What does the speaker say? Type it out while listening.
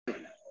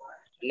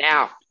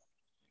Now,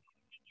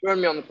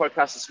 joining me on the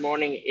podcast this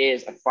morning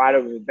is a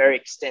fighter with a very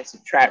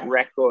extensive track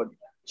record.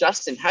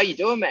 Justin, how you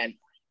doing, man?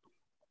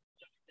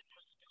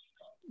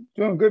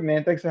 Doing good,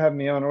 man. Thanks for having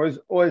me on.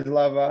 Always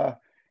love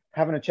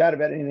having a chat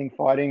about anything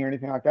fighting or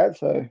anything like that.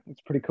 So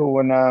it's pretty cool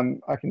when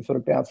I can sort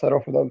of bounce that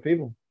off with other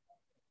people.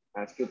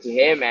 That's good to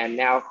hear, man.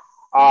 Now,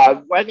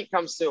 when it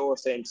comes to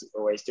also into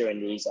always doing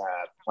these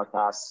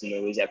podcasts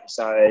and these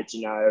episodes,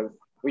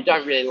 we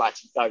don't really like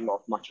to go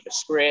off much of a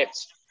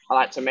script. I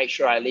like to make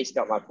sure I at least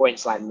got my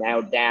points like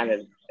nailed down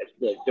and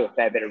do a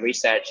fair bit of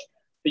research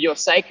for your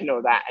sake and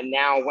all that. And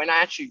now, when I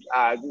actually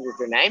googled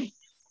your name,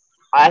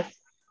 I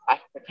I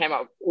came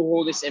up with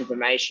all this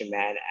information,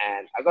 man,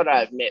 and I got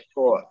to admit,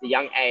 for the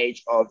young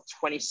age of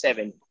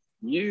 27,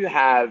 you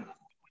have,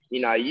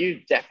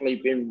 you've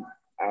definitely been,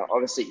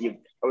 obviously,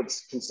 I would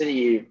consider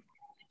you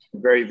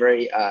very,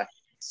 very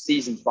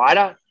seasoned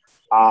fighter,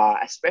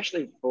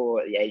 especially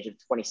for the age of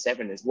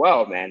 27 as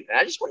well, man. And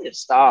I just wanted to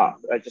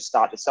start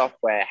this off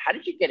where, how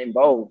did you get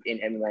involved in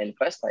MMA in the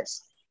first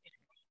place?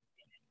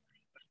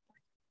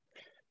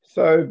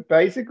 So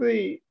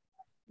basically,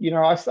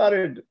 I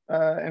started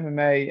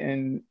MMA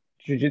and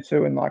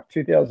jiu-jitsu in like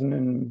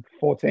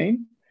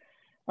 2014.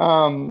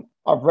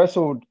 I've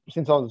wrestled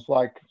since I was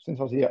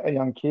a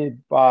young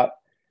kid, but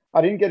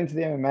I didn't get into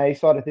the MMA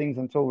side of things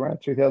until around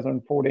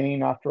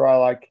 2014 after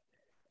I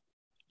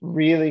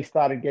really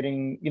started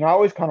getting, I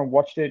always kind of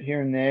watched it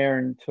here and there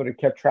and sort of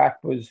kept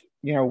track was,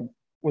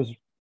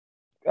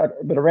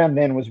 but around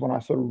then was when I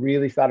sort of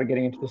really started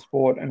getting into the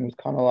sport and was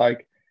kind of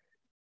like,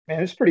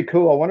 man, it's pretty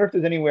cool. I wonder if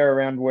there's anywhere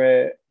around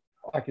where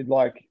I could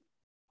like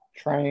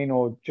train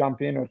or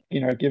jump in or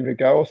give it a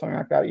go or something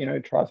like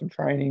that. Try some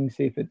training,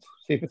 see if it's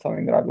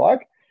something that I'd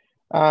like.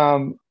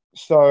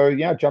 So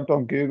yeah, I jumped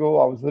on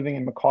Google. I was living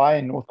in Mackay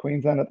in North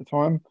Queensland at the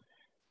time.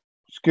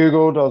 Just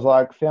Googled. I was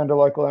like, found a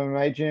local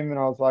MMA gym, and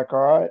I was like, all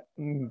right,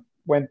 and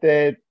went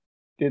there.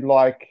 Did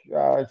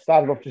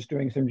started off just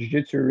doing some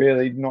jiu-jitsu,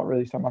 really, not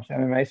really so much the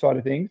MMA side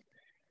of things.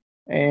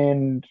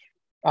 And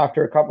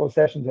after a couple of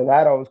sessions of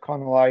that, I was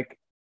kind of like,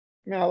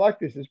 man, I like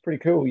this. It's pretty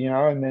cool.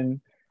 And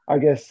then I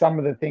guess some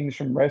of the things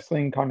from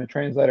wrestling kind of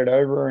translated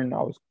over, and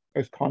I was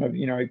kind of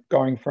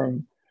going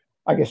from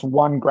I guess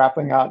one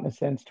grappling art in a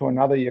sense to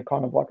another. You're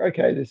kind of like,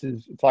 okay,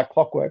 it's like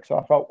clockwork. So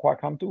I felt quite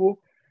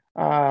comfortable,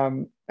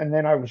 and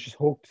then I was just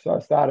hooked. So I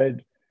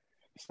started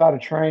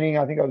training.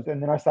 I think I was,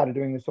 and then I started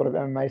doing this sort of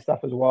MMA stuff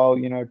as well.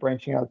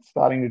 Branching out,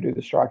 starting to do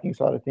the striking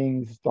side of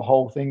things, the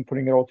whole thing,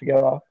 putting it all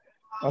together.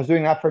 I was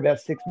doing that for about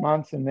 6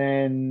 months, and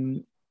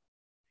then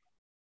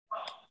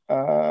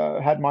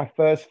had my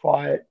first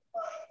fight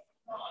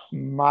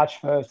March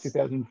 1st,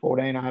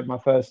 2014. I had my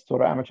first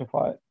sort of amateur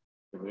fight.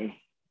 Mhm.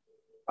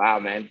 Wow,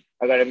 man.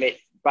 I got to admit,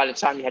 by the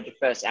time you had your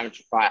first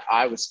amateur fight,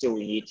 I was still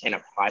in year 10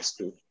 of high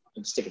school.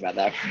 Let's think about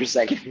that for a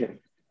second.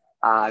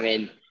 I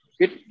mean,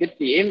 good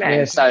for you, Yeah, man.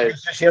 it So,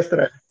 was just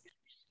yesterday.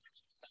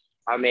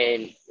 I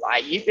mean,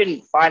 like you've been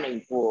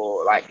fighting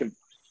for like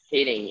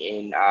competing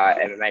in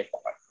MMA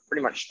for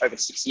pretty much over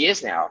 6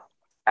 years now,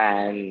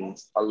 and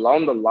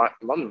along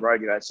the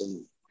road, you had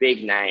some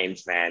big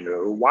names, man.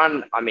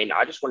 One, I mean,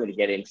 I just wanted to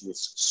get into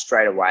this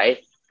straight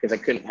away because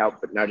I couldn't help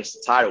but notice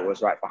the title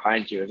was right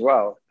behind you as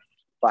well.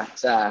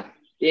 But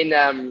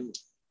in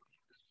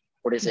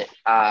what is it?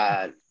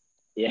 Yeah,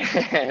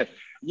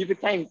 you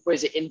became,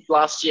 was it in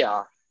last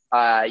year?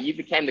 You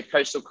became the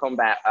Coastal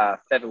Combat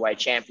Featherweight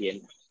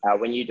champion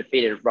when you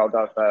defeated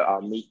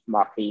Rodolfo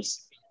Marquis.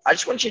 I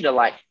just want you to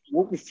like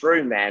walk me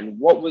through, man.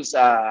 What was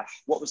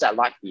that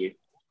like for you?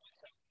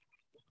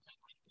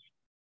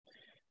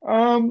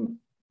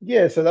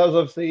 Yeah, so that was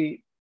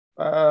obviously,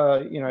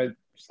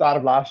 start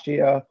of last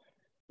year.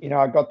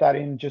 I got that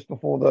in just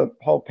before the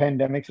whole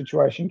pandemic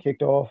situation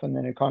kicked off, and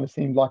then it kind of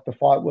seemed like the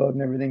fight world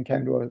and everything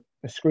came to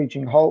a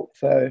screeching halt.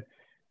 So,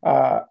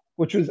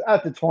 which was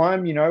at the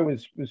time,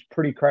 was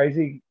pretty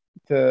crazy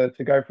to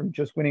go from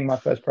just winning my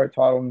first pro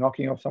title,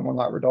 knocking off someone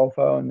like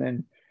Rodolfo, and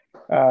then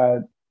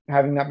uh,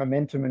 having that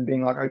momentum and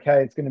being like,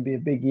 okay, it's going to be a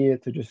big year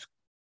to just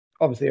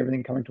obviously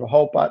everything coming to a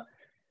halt. But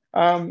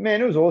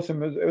man, it was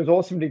awesome. It was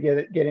awesome to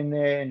get in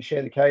there and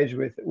share the cage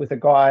with a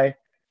guy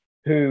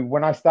who,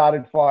 when I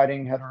started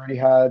fighting, had already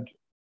had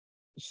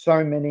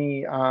so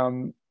many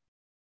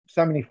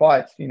so many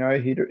fights. He'd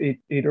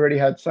already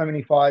had so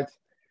many fights,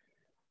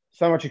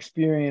 so much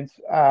experience,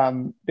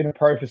 been a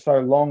pro for so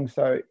long.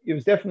 So it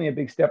was definitely a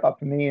big step up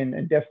for me,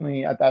 and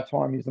definitely at that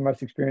time, he's the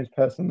most experienced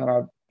person that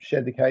I've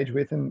shared the cage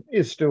with, and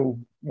is still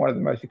one of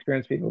the most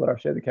experienced people that I've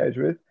shared the cage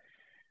with.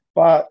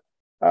 But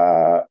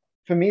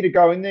for me to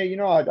go in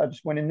there, I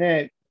just went in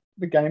there.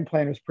 The game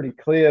plan was pretty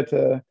clear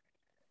to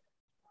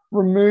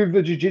remove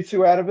the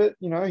jiu-jitsu out of it.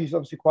 He's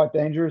obviously quite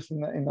dangerous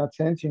in that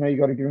sense. You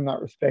got to give him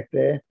that respect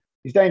there.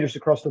 He's dangerous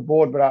across the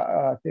board, but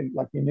I think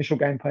like the initial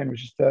game plan was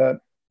just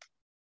to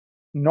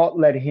not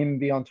let him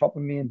be on top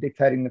of me and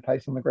dictating the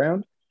pace on the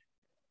ground.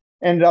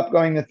 Ended up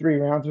going the 3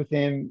 rounds with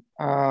him.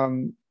 I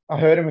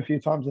hurt him a few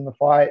times in the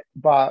fight,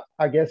 but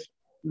I guess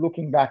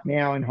looking back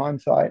now in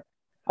hindsight,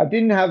 I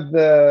didn't have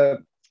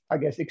the, I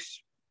guess,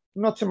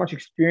 not so much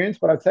experience,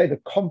 but I'd say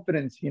the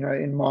confidence,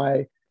 in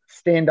my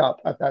stand up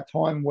at that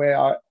time,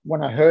 where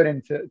when I heard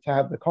him, to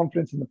have the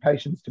confidence and the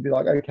patience to be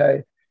like,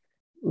 okay,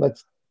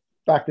 let's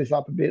back this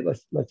up a bit.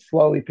 Let's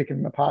slowly pick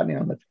him apart now.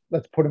 And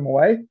let's put him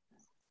away.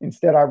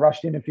 Instead, I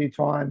rushed in a few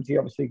times. He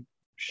obviously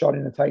shot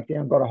in a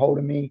takedown, got a hold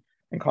of me,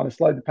 and kind of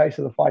slowed the pace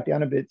of the fight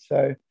down a bit.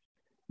 So,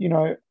 you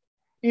know,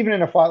 even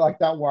in a fight like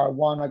that where I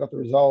won, I got the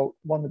result,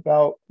 won the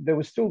belt, there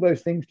was still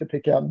those things to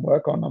pick out and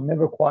work on. I'm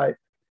never quite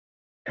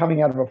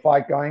coming out of a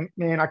fight going,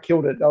 man, I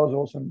killed it. That was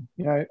awesome.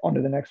 On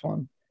to the next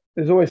one.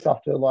 There's always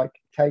stuff to like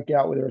take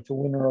out, whether it's a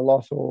win or a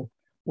loss or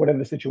whatever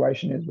the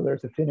situation is, whether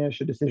it's a finish,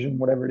 a decision,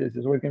 whatever it is.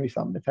 There's always going to be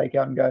something to take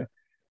out and go,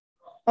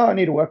 oh, I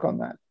need to work on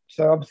that.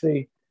 So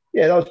obviously,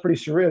 yeah, that was pretty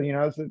surreal.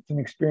 It's an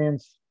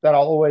experience that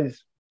I'll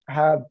always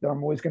have, that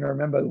I'm always going to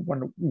remember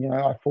when,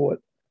 I fought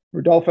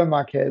Rodolfo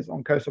Marquez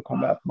on Coastal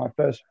Combat, my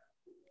first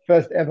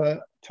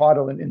ever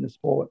title in the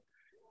sport.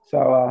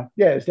 So,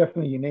 yeah, it's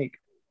definitely unique.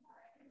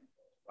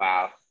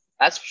 Wow,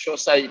 that's for sure.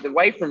 So the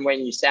way from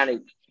when you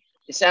sounded,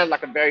 it sounded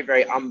like a very,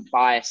 very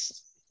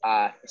unbiased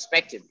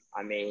perspective.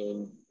 I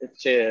mean,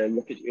 to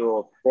look at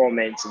your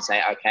performance and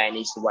say, okay, I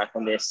need to work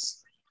on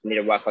this, I need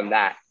to work on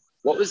that.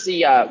 What was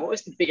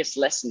the biggest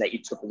lesson that you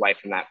took away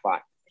from that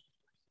fight?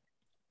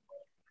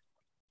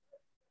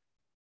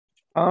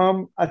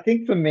 I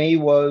think for me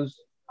was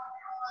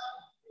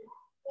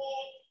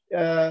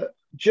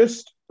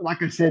just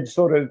like I said,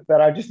 sort of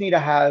that I just need to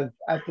have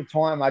at the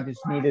time. I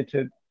just needed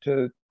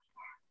to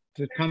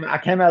come. I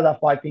came out of that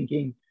fight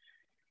thinking,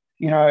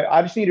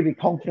 I just need to be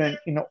confident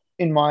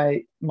in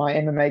my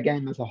MMA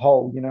game as a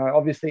whole.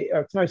 Obviously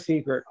it's no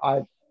secret.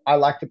 I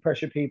like to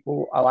pressure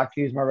people. I like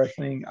to use my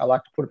wrestling. I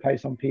like to put a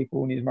pace on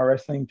people and use my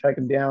wrestling, take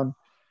them down,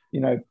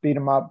 beat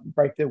them up,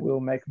 break their will,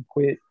 make them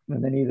quit,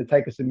 and then either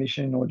take a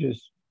submission or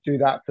just do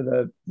that for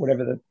the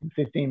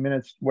 15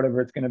 minutes,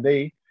 whatever it's going to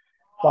be.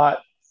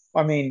 But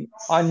I mean,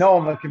 I know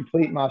I'm a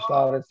complete martial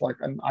artist. Like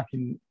I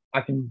can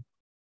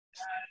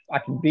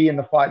be in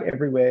the fight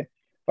everywhere,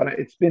 but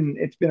it's been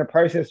a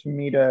process for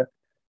me to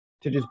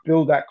just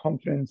build that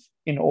confidence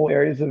in all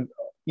areas of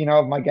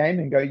my game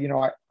and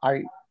go,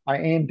 I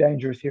am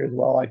dangerous here as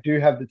well. I do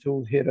have the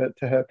tools here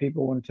to hurt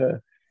people and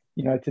to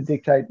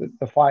dictate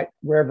the fight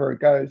wherever it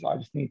goes. I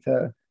just need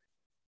to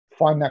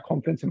find that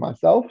confidence in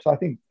myself. So I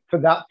think for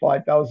that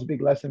fight, that was a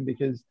big lesson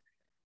because,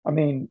 I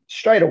mean,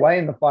 straight away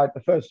in the fight, the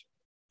first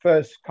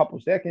couple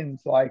of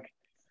seconds, like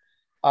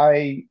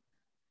I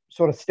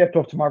sort of stepped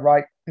off to my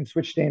right and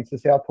switched stance to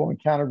southpaw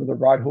and countered with a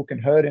right hook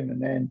and hurt him.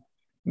 And then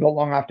not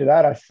long after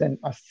that, I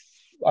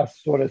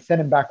sort of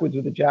sent him backwards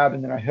with a jab,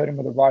 and then I hurt him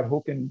with a right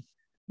hook and,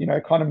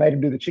 kind of made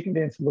him do the chicken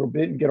dance a little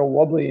bit and get all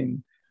wobbly.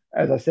 And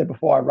as I said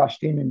before, I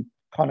rushed in and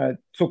kind of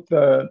took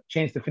the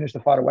chance to finish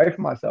the fight away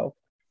from myself.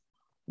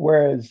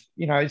 Whereas,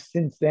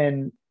 since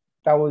then,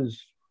 that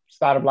was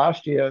start of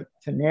last year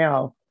to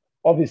now,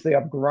 obviously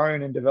I've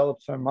grown and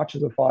developed so much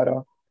as a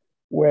fighter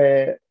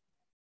where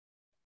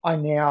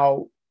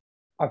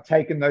I've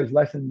taken those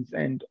lessons.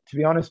 And to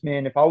be honest,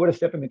 man, if I were to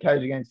step in the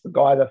cage against the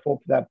guy that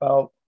fought for that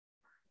belt,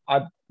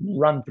 I'd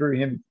run through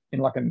him in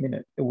like a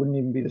minute. It wouldn't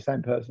even be the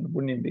same person. It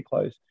wouldn't even be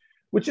close,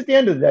 which at the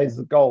end of the day is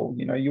the goal.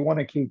 You want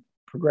to keep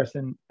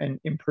progressing and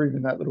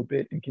improving that little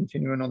bit and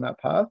continuing on that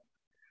path.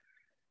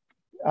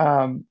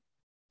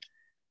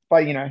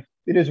 But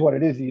it is what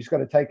it is. You just got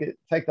to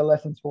take the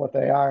lessons for what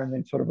they are and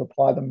then sort of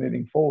apply them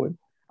moving forward.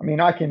 I mean,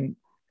 I can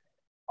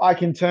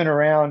turn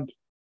around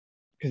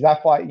because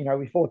that fight,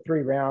 we fought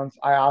 3 rounds.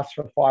 I asked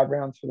for 5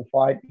 rounds for the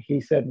fight.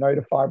 He said no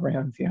to 5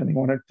 rounds. He only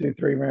wanted to do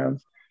 3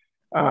 rounds.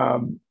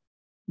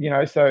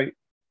 So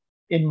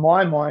in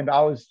my mind,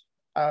 I was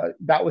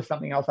that was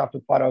something else after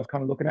the fight I was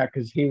kind of looking at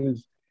because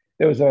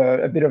there was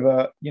a bit of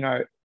a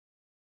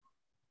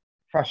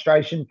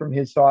frustration from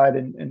his side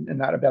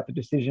and that about the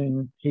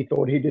decision. He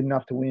thought he did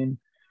enough to win,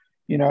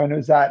 and it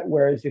was that.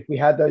 Whereas if we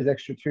had those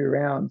extra 2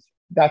 rounds,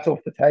 that's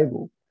off the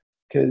table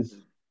because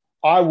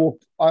when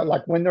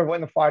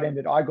the fight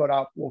ended, I got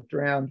up, walked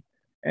around,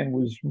 and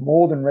was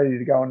more than ready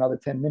to go another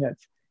 10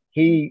 minutes.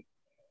 He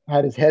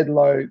had his head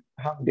low,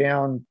 hung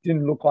down,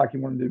 didn't look like he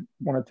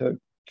wanted to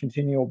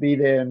continue or be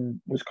there, and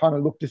was kind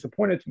of looked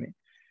disappointed to me.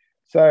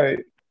 So,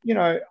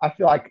 I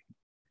feel like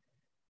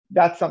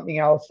that's something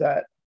else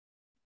that,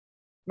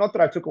 not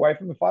that I took away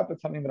from the fight, but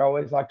something that I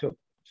always like to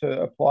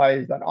apply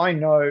is that I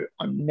know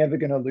I'm never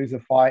going to lose a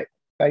fight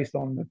based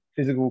on the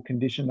physical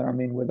condition that I'm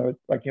in, whether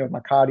it's like, my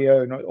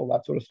cardio and all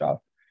that sort of stuff.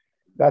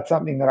 That's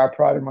something that I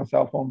prided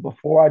myself on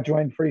before I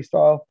joined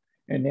freestyle,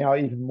 and now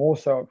even more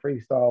so at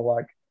freestyle.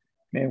 Like,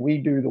 man, we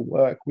do the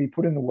work, we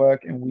put in the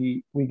work, and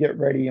we get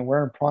ready, and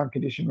we're in prime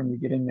condition when we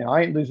get in there.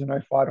 I ain't losing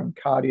no fight on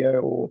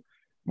cardio or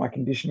my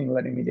conditioning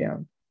letting me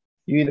down.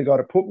 You either got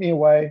to put me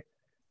away,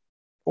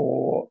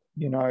 or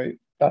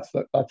that's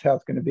how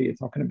it's going to be.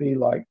 It's not going to be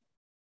like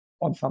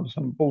on some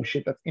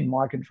bullshit that's in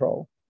my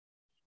control.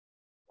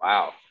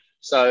 Wow.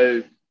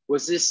 So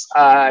was this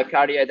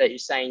cardio that you're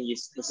saying,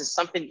 was this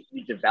something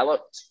you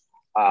developed,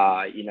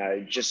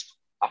 just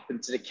up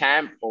into the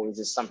camp, or is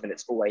this something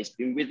that's always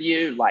been with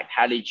you? Like,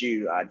 how did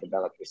you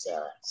develop this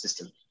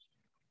system?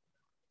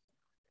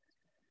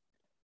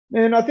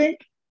 Man, I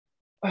think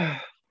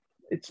I've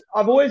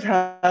always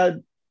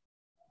had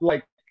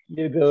like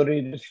the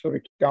ability to just sort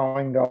of keep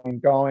going.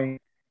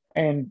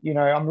 And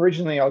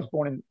I was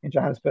born in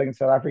Johannesburg in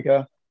South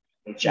Africa,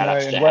 And shout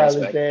out to and where I live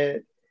Johannesburg.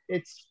 there,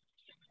 it's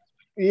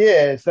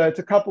yeah, so it's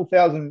a couple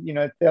thousand,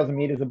 1,000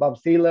 meters above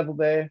sea level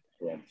there.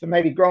 Yeah. So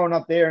maybe growing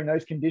up there in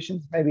those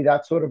conditions, maybe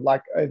that's sort of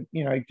like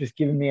just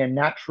giving me a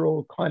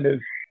natural kind of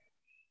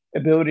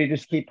ability to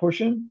just keep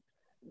pushing.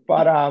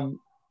 But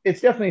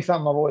it's definitely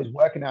something I'm always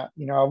working at.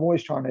 I'm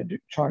always trying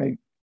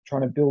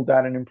to build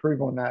that and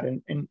improve on that.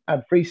 And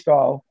at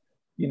freestyle,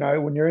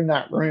 when you're in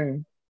that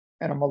room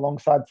and I'm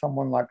alongside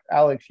someone like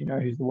Alex,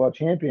 who's the world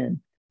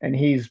champion, and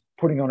he's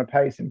putting on a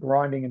pace and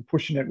grinding and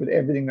pushing it with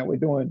everything that we're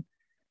doing.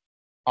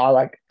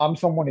 I'm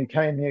someone who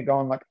came here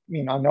going like,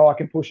 I know I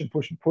can push and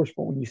push and push,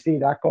 but when you see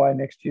that guy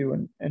next to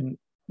you and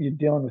you're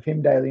dealing with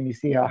him daily and you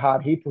see how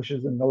hard he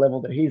pushes and the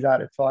level that he's at,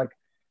 it's like,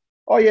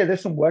 oh yeah,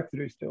 there's some work to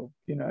do still,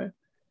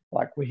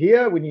 like we're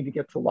here, we need to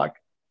get to like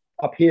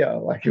up here.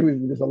 Like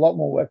there's a lot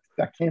more work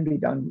that can be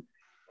done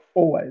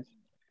always.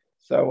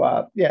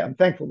 So yeah, I'm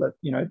thankful that,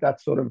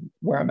 that's sort of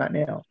where I'm at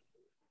now.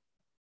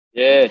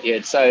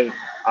 Yeah. So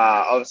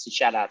obviously,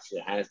 shout out to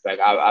Johannesburg.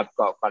 I've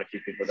got quite a few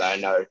people that I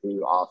know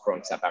who are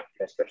from South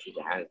Africa, especially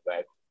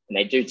Johannesburg, and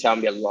they do tell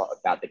me a lot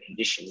about the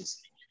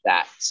conditions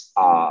that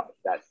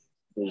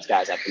these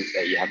guys that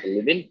you have to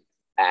live in,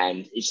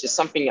 and it's just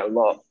something a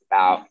lot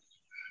about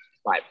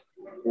like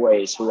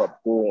boys who are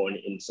born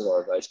in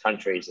sort of those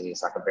countries, and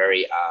it's like a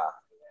very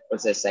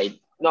what's they say,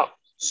 not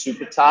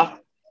super tough,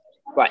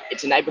 but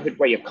it's a neighborhood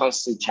where you're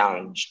constantly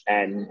challenged,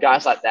 and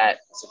guys like that,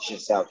 such as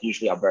yourself,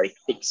 usually are very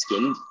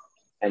thick-skinned.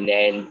 And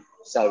then,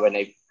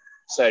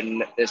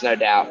 there's no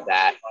doubt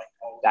that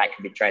that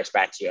can be traced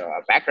back to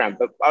your background.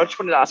 But I just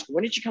wanted to ask,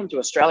 when did you come to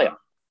Australia?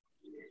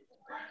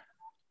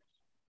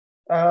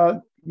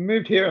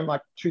 Moved here in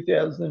like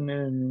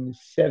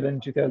 2007,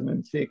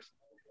 2006.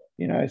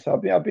 So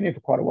I've been here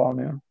for quite a while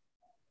now.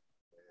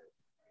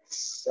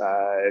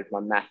 So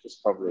my math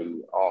is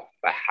probably off,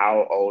 but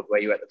how old were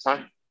you at the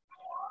time?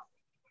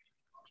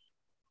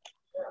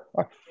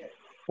 Like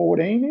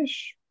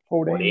 14-ish,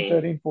 14, 14.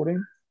 13,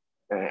 14.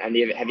 And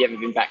have you ever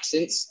been back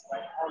since?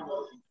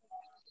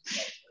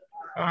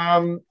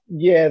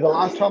 Yeah, the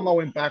last time I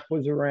went back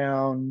was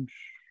around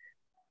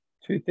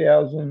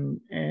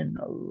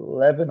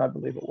 2011, I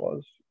believe it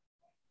was.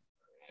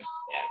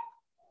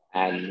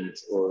 Yeah. And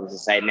what was I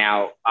say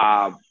now?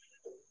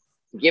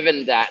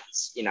 Given that,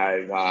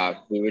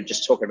 we were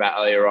just talking about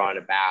earlier on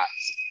about,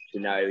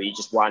 you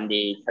just won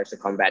the Coastal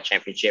Combat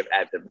Championship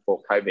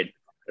before COVID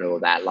and all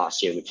that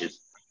last year, which is,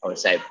 I would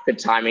say, good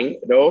timing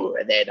at all.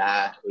 And then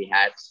we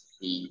had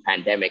the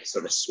pandemic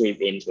sort of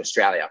sweep into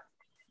Australia.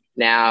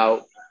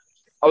 Now,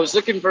 I was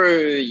looking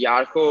through the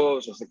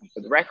articles, I was looking for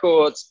the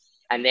records,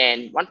 and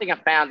then one thing I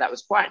found that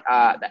was quite,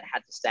 that had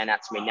to stand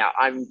out to me. Now,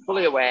 I'm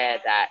fully aware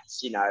that,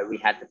 we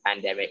had the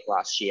pandemic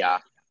last year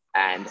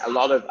and a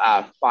lot of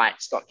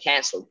fights got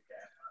cancelled.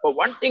 But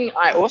one thing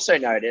I also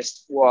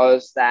noticed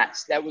was that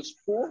there was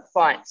 4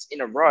 fights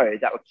in a row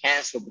that were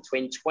cancelled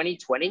between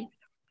 2020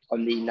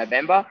 on the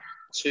November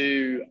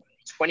to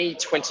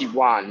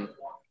 2021.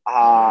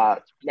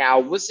 Now,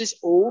 was this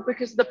all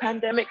because of the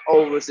pandemic,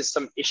 or was there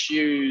some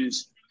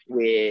issues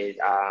with,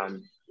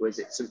 was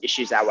it some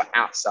issues that were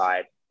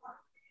outside?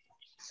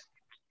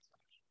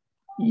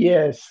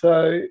 Yeah,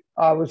 so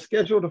I was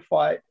scheduled to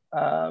fight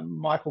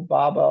Michael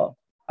Barber,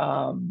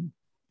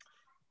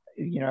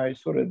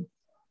 sort of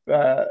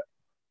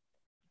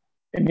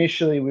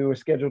initially we were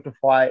scheduled to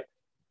fight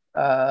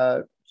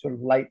sort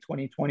of late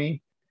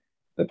 2020.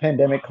 The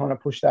pandemic kind of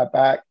pushed that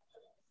back.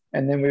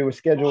 And then we were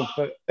scheduled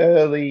for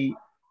early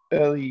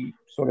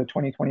sort of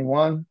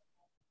 2021.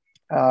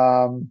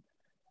 I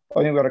think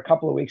we got a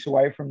couple of weeks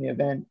away from the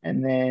event,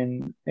 and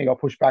then it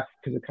got pushed back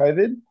because of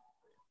COVID.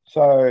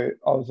 So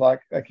I was like,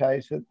 okay.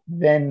 So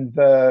then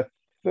the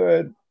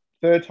third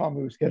time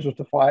we were scheduled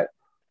to fight,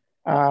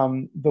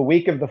 the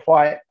week of the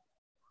fight,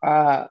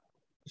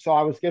 so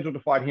I was scheduled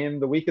to fight him.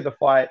 The week of the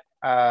fight,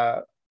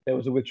 there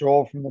was a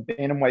withdrawal from the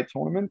Bantamweight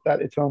tournament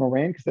that Eternal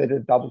ran because they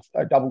did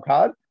a double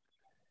card.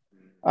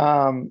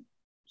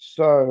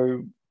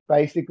 So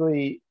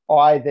basically,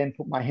 I then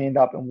put my hand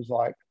up and was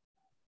like,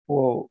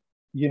 well,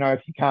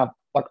 if you can't,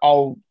 like,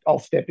 I'll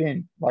step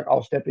in,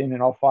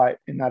 and I'll fight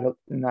in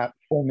that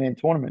 4-man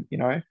tournament,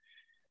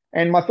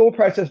 And my thought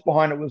process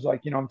behind it was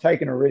like, I'm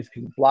taking a risk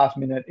because it's last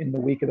minute in the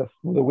week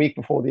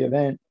before the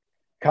event,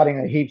 cutting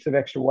a heaps of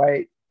extra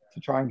weight to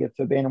try and get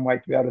to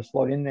bantamweight to be able to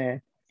slot in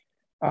there.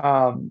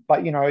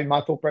 But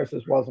my thought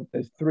process was,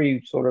 there's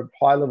 3 sort of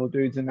high level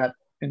dudes in that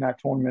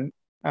tournament,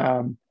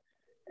 and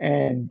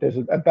there's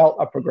a belt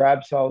up for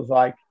grabs. So I was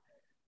like,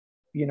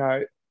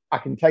 I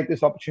can take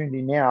this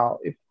opportunity now.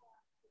 If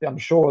I'm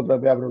sure they'll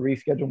be able to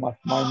reschedule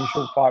my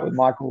initial fight with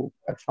Michael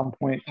at some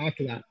point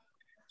after that.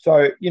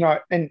 So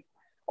and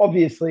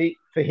obviously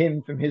for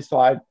him, from his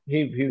side,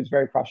 he was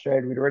very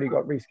frustrated. We'd already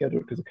got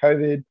rescheduled because of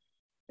COVID.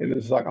 It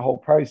was like a whole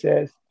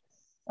process.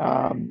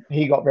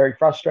 He got very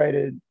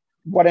frustrated.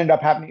 what ended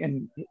up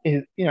happening,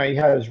 and he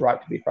had his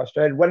right to be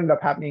frustrated. What ended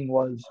up happening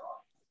was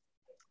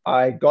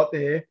I got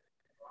there,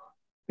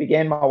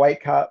 began my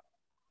weight cut,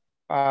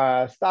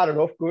 started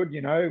off good,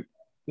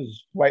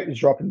 because weight was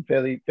dropping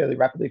fairly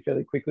rapidly,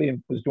 fairly quickly,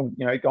 and was doing,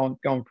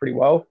 going pretty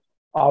well.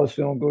 I was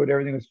feeling good,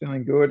 everything was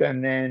feeling good,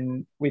 and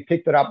then we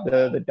picked it up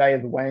the day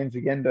of the weigh-ins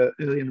again,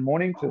 early in the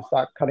morning to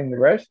start cutting the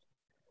rest.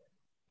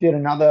 Did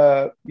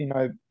another,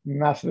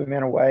 massive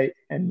amount of weight,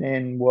 and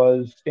then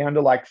was down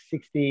to like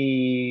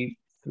 60,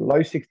 low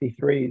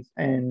 63s,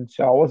 and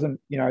so I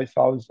wasn't, so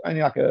I was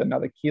only like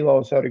another kilo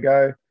or so to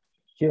go,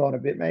 kilo and a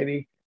bit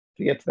maybe,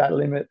 to get to that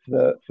limit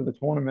for the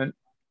tournament.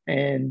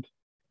 And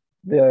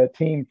the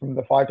team from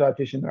the fight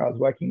dietitian that I was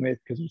working with,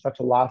 because it was such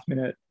a last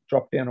minute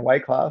drop down a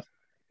weight class,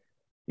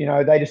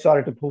 they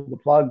decided to pull the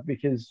plug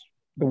because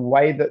the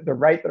rate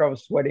that I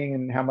was sweating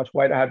and how much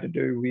weight I had to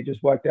do, we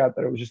just worked out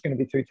that it was just going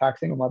to be too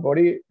taxing on my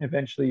body.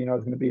 Eventually, it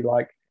was going to be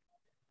like,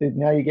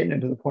 now you're getting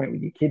into the point where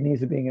your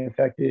kidneys are being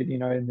affected,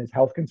 and there's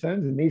health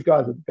concerns. And these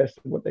guys are the best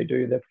at what they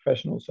do. They're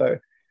professionals. So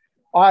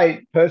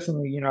I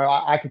personally,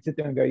 I could sit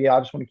there and go, yeah, I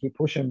just want to keep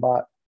pushing,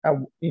 but at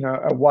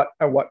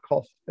what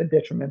cost? A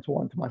detrimental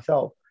one to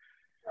myself.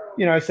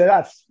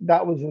 So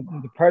that was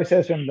the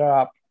process. Ended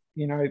up,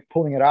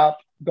 pulling it up,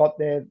 got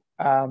there.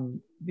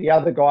 The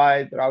other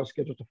guy that I was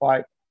scheduled to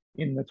fight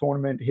in the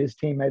tournament, his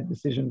team made the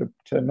decision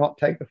to not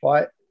take the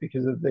fight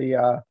because of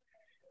the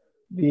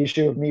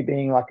issue of me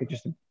being like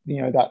just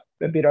that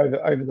a bit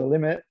over the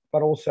limit,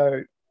 but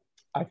also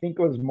I think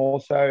it was more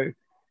so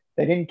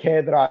they didn't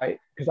care that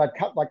because I'd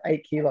cut like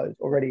 8 kilos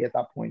already at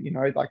that point,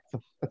 like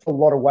that's a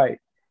lot of weight.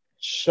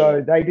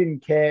 So they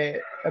didn't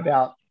care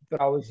about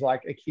that I was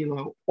like a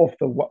kilo off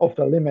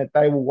the limit.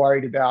 They were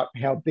worried about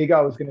how big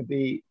I was going to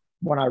be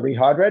when I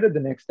rehydrated the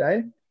next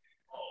day.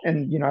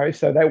 And,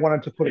 so they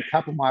wanted to put a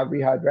cap on my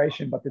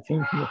rehydration, but the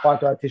team from the fight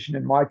dietitian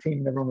and my team,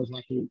 and everyone was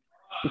like, you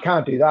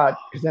can't do that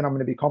because then I'm going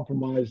to be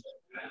compromised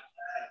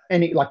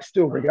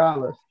still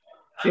regardless.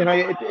 So,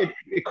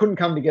 it couldn't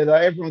come together.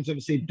 Everyone's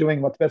obviously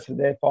doing what's best for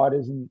their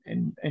fighters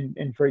and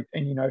for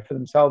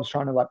themselves,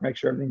 trying to like make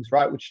sure everything's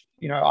right, which,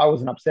 I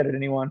wasn't upset at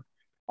anyone.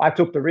 I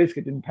took the risk.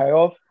 It didn't pay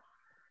off.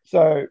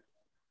 So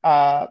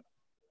I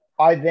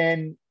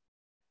then,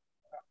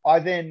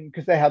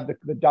 because they had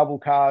the double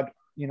card,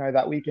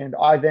 that weekend,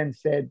 I then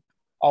said,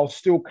 I'll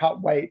still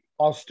cut weight.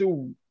 I'll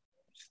still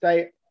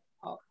stay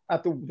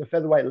at the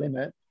featherweight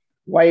limit,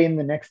 weigh in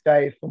the next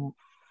day for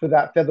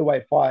that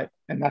featherweight fight,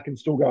 and that can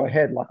still go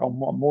ahead. Like I'm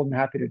more than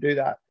happy to do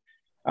that.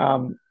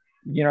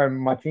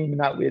 My team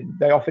and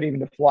they offered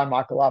even to fly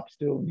Michael up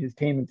still and his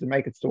team and to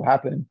make it still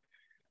happen.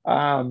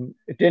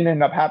 It didn't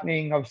end up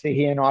happening. Obviously,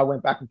 he and I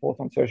went back and forth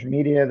on social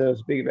media. There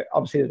was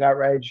there's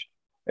outrage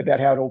about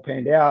how it all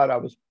panned out. I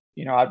was,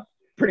 I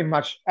pretty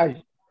much,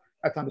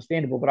 that's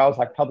understandable, but I was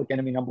like public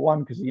enemy number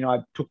one because, I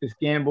took this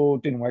gamble,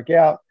 didn't work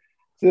out.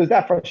 So there's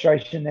that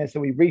frustration there. So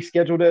we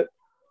rescheduled it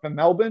for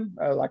Melbourne,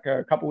 like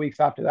a couple of weeks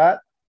after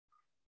that,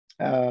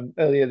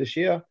 earlier this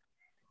year.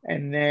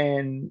 And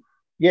then,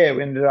 we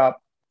ended up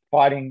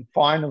fighting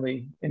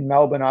finally in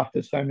Melbourne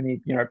after so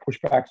many,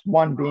 pushbacks,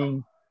 one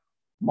being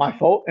my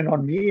fault and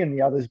on me, and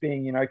the others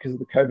being, because of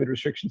the COVID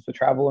restrictions for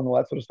travel and all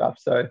that sort of stuff.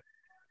 So,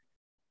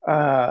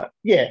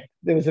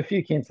 there was a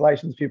few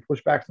cancellations, a few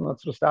pushbacks and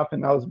that sort of stuff.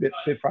 And that was a bit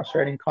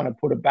frustrating, kind of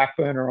put a back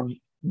burner on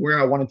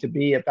where I wanted to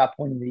be at that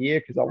point in the year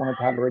because I wanted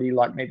to have already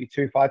like maybe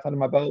 2 fights under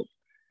my belt.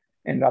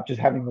 Ended up just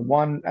having the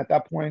one at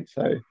that point.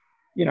 So,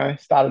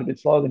 started a bit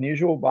slower than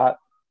usual. But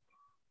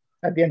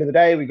at the end of the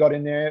day, we got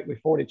in there, we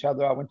fought each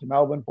other. I went to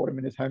Melbourne, fought him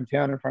in his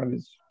hometown in front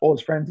of all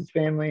his friends, his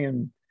family,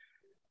 and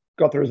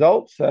got the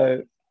results.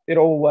 So it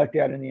all worked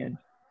out in the end.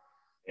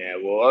 Yeah,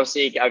 well,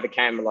 obviously you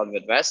overcame a lot of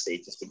adversity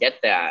just to get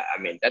there.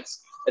 I mean,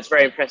 that's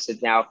very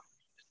impressive. Now,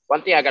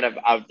 one thing I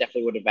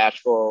definitely would have vouched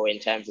for in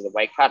terms of the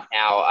weight cut.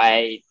 Now,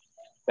 I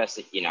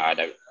personally, I'm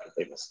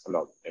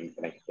not going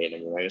to compete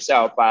anywhere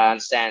myself, but I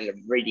understand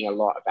reading a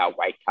lot about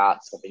weight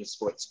cuts. I've been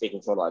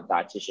speaking to a lot of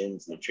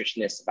dietitians,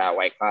 nutritionists about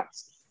weight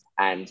cuts,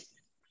 and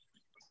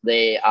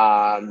they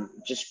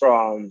just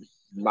from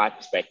my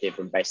perspective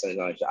and based on the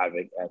knowledge that I've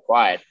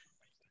acquired,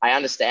 I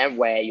understand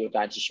where your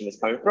dietitian was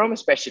coming from,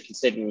 especially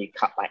considering you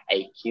cut like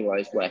 8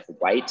 kilos worth of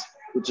weight,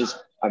 which is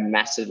a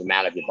massive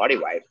amount of your body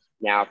weight.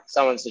 Now,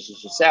 someone such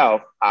as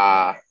yourself,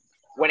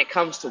 when it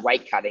comes to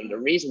weight cutting, the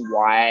reason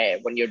why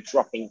when you're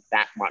dropping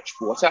that much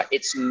water,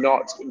 it's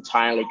not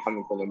entirely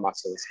coming from the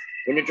muscles.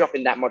 When you're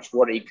dropping that much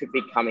water, it could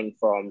be coming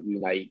from,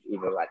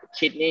 either like the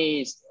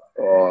kidneys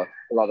or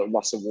a lot of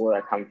loss of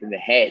water coming from the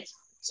head.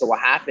 So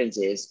what happens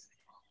is,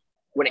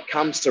 when it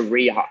comes to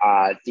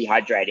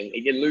dehydrating,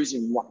 if you're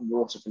losing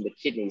water from the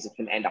kidneys, it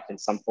can end up in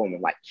some form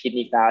of like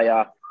kidney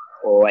failure,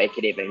 or it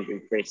could even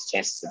increase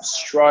chances of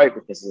stroke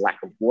because of the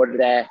lack of water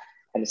there.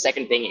 And the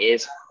second thing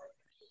is,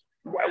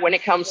 when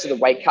it comes to the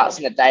weight cuts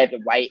and the day of the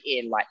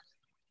weigh-in, like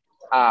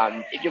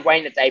if you're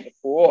weighing the day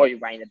before or you're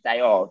weighing the day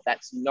of,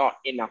 that's not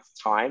enough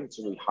time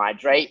to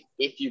rehydrate.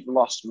 If you've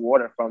lost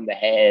water from the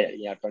head,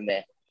 from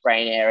the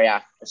brain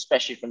area,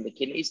 especially from the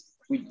kidneys,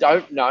 we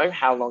don't know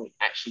how long it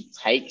actually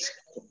takes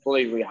to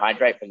fully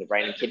rehydrate from the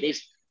brain and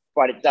kidneys.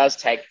 But it does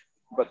take,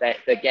 but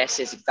the guess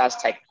is it does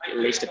take at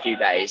least a few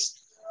days.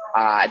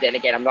 Then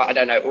again, I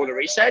don't know all the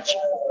research,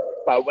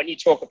 but when you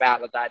talk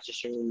about the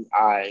dietitian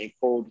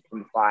pulled from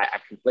the fight, I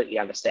completely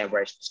understand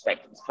where his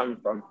perspective is coming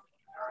from.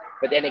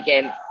 But then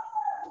again,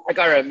 I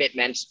got to admit,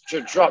 man,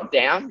 to drop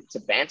down to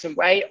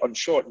bantamweight on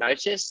short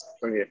notice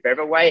from your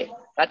featherweight,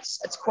 that's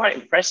quite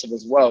impressive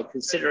as well,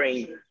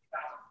 considering,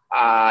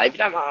 if you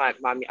don't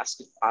mind me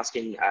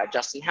asking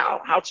Justin,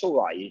 how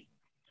tall are you?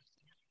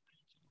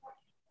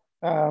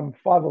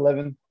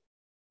 5'11".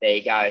 There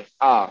you go.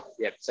 Oh,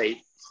 yep.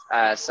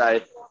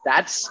 So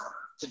that's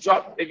to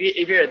drop.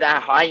 If you're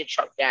that high, you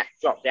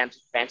drop down to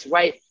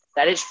bantamweight.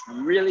 That is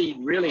really,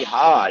 really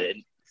hard.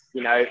 And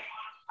you know,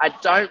 I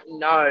don't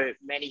know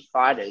many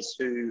fighters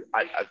who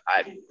I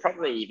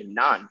probably even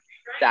none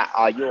that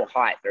are your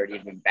height that are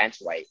even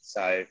bantamweight.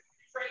 So,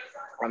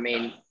 I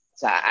mean,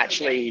 to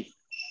actually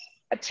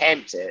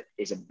attempt it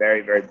is a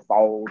very, very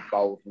bold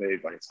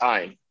move on its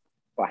own.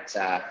 But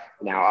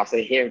now, after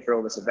hearing through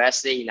all this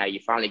adversity, you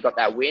finally got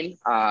that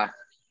via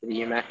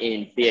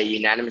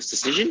unanimous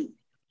decision.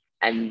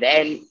 And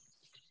then,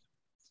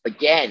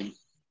 again,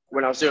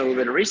 when I was doing a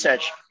little bit of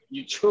research,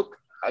 you took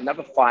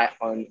another fight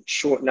on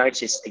short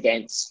notice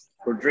against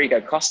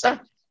Rodrigo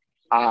Costa.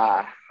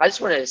 I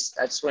just want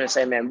to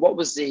say, man, what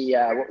was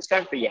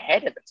going through your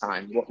head at the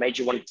time? What made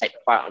you want to take the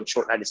fight on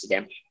short notice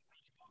again?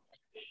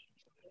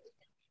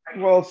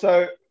 Well,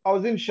 so I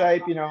was in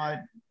shape. I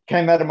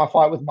came out of my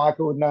fight with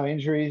Michael with no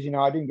injuries.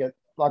 I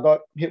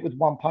got hit with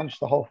one punch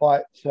the whole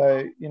fight.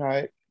 So,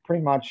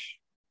 pretty much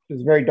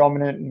was very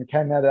dominant and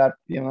came out of that,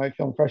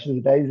 feeling fresh as a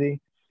daisy.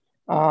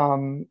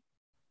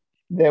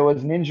 There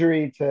was an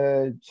injury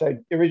so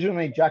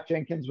originally Jack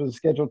Jenkins was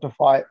scheduled to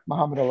fight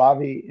Muhammad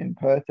Alavi in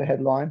Perth to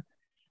headline.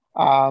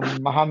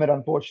 Muhammad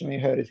unfortunately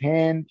hurt his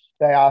hand.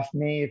 They asked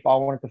me if I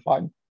wanted to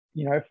fight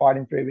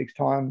in 3 weeks'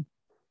 time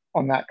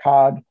on that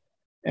card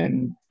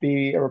and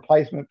be a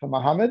replacement for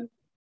Muhammad.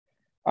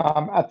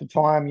 At the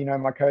time,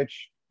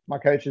 my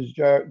coaches,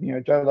 Joe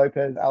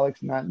Lopez,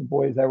 Alex, and Matt, and the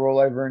boys, they were all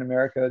over in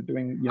America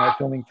doing,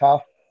 filming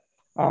Tough.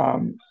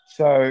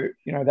 So,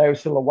 they were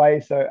still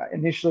away. So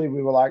initially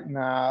we were like,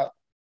 nah,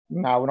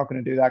 we're not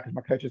going to do that because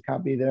my coaches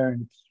can't be there.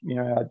 And,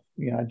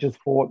 I just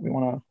fought. We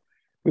want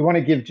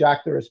to give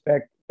Jack the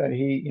respect that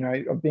he,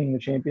 of being the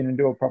champion and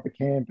do a proper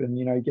camp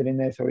and, get in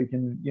there so he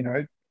can,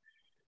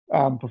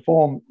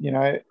 perform,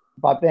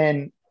 But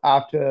then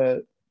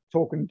after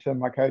talking to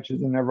my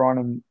coaches and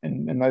everyone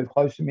and those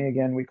close to me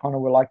again, we kind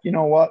of were like, you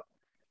know what,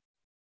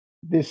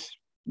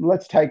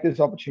 let's take this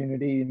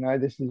opportunity.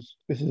 This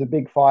is a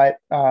big fight.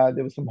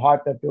 There was some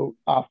hype that built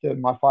after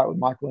my fight with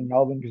Michael in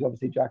Melbourne because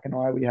obviously Jack and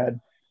I,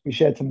 we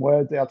shared some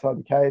words outside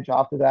the cage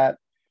after that.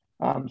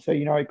 So,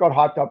 it got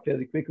hyped up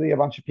fairly quickly. A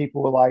bunch of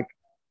people were like,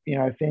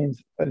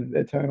 fans of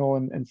Eternal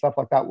and stuff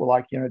like that were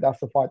like, that's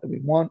the fight that we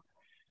want.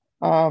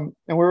 And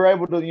we were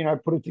able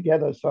to, put it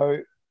together. So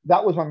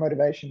that was my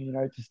motivation,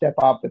 to step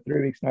up at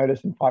 3 weeks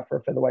notice and fight for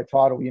a featherweight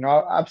title.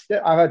 I've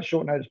had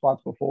short notice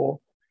fights before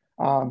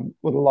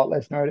with a lot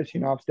less notice.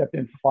 I've stepped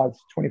in for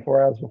fights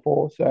 24 hours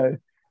before. So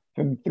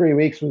from 3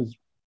 weeks was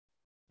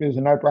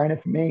a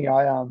no-brainer for me.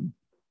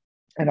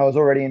 And I was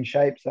already in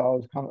shape. So I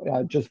was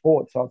I just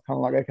fought. So I was kind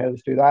of like, okay,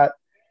 let's do that.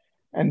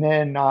 And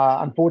then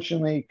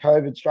unfortunately,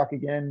 COVID struck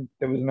again.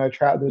 There was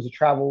there was a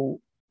travel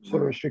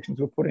sort of restrictions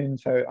were put in.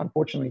 So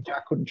unfortunately,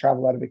 Jack couldn't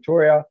travel out of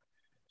Victoria.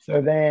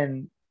 So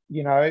then,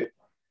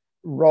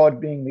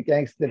 Rod, being the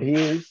gangster that he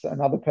is,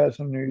 another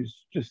person who's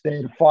just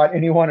there to fight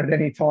anyone at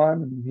any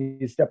time, and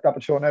he stepped up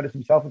at short notice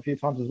himself a few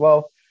times as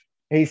well.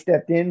 He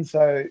stepped in,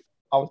 so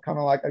I was kind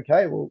of like,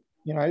 okay, well,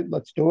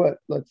 let's do it.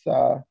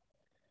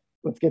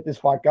 Let's get this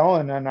fight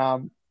going.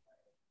 And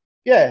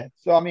yeah,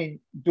 so I mean,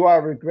 do I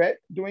regret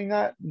doing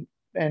that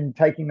and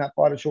taking that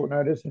fight at short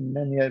notice, and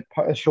then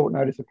a short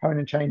notice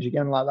opponent change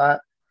again like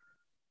that?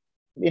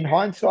 In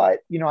hindsight,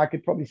 I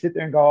could probably sit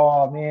there and go,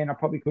 oh man, I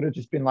probably could have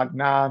just been like,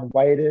 nah, and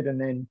waited and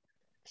then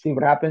see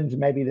what happens.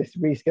 Maybe this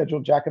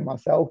reschedule Jack and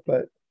myself.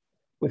 But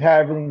with how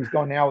everything's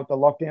gone now with the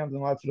lockdowns and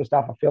all that sort of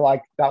stuff, I feel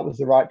like that was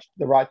the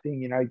right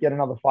thing, get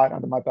another fight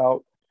under my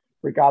belt,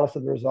 regardless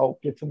of the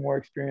result, get some more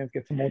experience,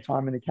 get some more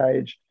time in the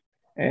cage.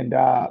 And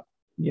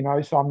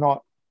so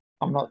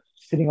I'm not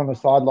sitting on the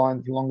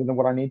sidelines longer than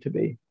what I need to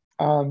be.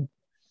 And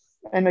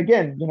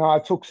again, I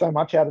took so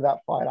much out of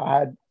that fight.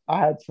 I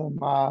had some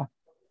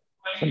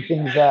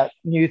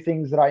new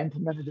things that I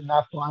implemented in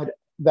that fight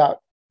that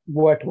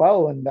worked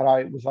well, and that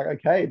I was like,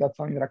 okay, that's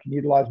something that I can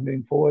utilize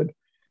moving forward.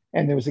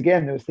 And there was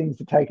things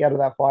to take out of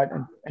that fight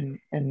and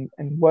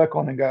work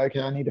on and go,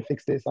 okay, I need to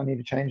fix this, I need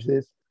to change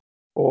this,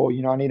 or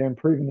I need to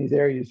improve in these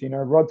areas.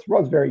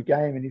 Rod's very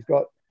game, and he's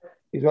got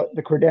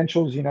the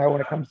credentials,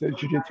 when it comes to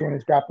jiu-jitsu and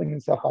his grappling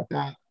and stuff like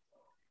that.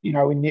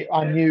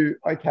 I knew,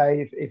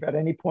 okay, if at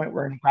any point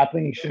we're in a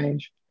grappling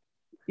exchange,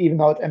 even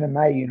though it's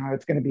MMA,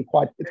 it's going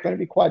to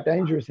be quite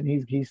dangerous, and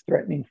he's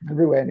threatening from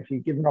everywhere. And if you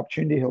give him an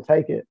opportunity, he'll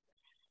take it.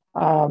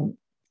 And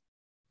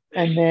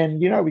then,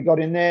 we got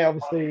in there.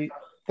 Obviously,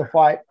 the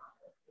fight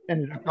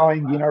ended up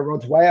going,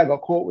 Rod's way. I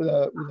got caught with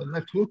a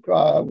left hook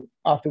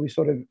after we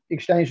sort of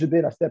exchanged a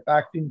bit. I stepped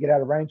back, didn't get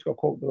out of range, got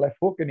caught with the left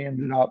hook, and he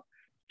ended up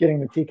getting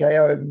the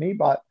TKO over me.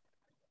 But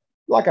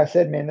like I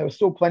said, man, there was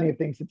still plenty of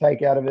things to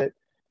take out of it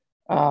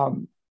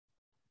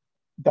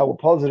that were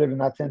positive in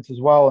that sense as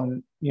well.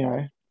 And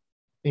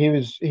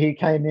he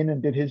came in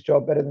and did his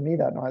job better than me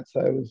that night.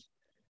 So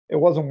it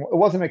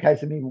wasn't a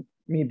case of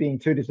me being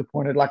too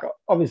disappointed. Like,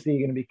 obviously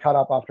you're going to be cut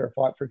up after a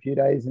fight for a few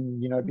days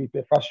and be a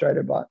bit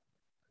frustrated, but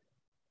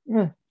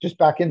just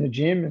back in the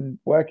gym and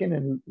working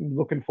and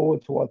looking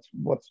forward to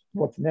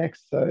what's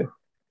next. So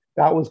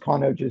that was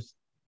kind of just,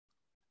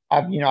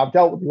 I've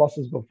dealt with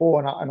losses before,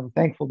 and I'm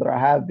thankful that I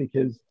have,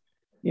 because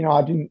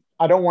I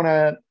don't want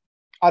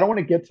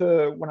to get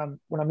to when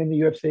I'm in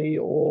the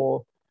UFC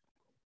or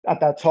at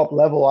that top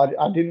level.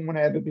 I didn't want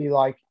to ever be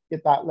like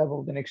at that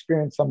level, then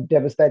experience some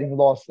devastating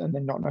loss and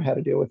then not know how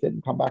to deal with it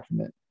and come back from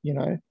it.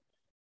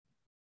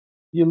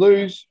 You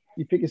lose,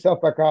 you pick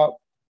yourself back up,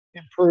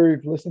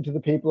 improve, listen to the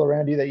people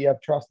around you that you have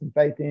trust and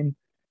faith in,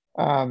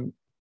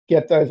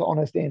 get those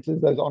honest answers,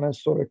 those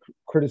honest sort of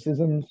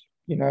criticisms,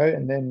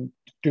 and then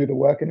do the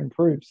work and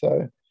improve.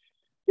 So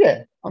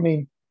yeah, I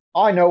mean,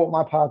 I know what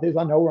my path is.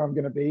 I know where I'm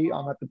going to be.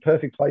 I'm at the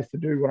perfect place to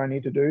do what I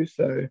need to do.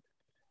 So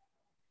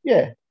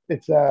yeah,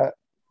 it's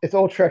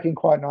all tracking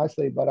quite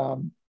nicely. But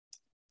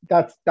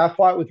that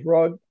fight with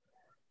Rod,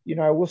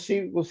 we'll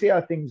see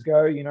how things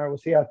go. We'll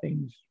see how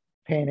things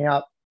pan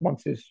out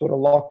once this sort of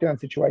lockdown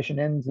situation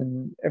ends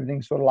and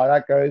everything sort of like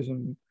that goes,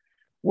 and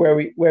where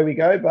we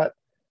go. But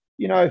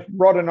if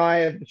Rod and I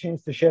have the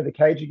chance to share the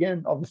cage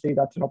again, obviously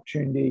that's an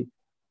opportunity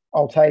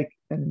I'll take,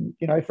 and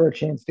for a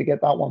chance to get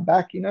that one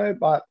back.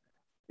 But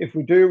if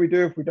we do, we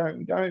do. If we don't,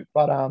 we don't.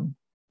 But I'm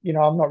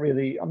not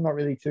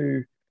really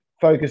too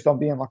focused on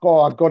being like,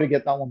 oh, I've got to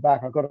get that one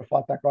back. I've got to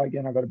fight that guy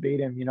again. I've got to beat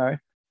him.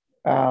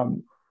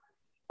 I'm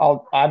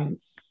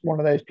one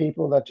of those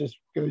people that just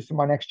goes to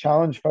my next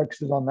challenge,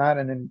 focuses on that,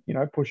 and then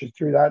pushes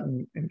through that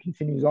and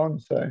continues on.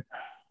 So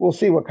we'll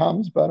see what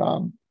comes. But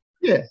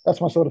yeah, that's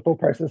my sort of thought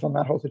process on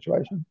that whole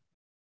situation.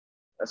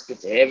 That's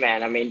good to hear,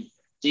 man. I mean,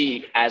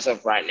 as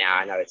of right now,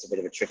 I know it's a bit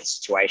of a tricky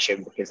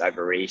situation because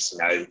over East,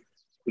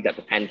 we got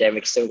the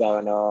pandemic still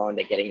going on.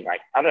 They're getting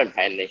I don't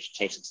pay any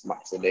attention to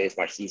much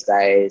these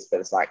days, but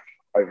it's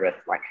over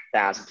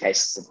 1,000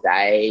 cases a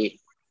day.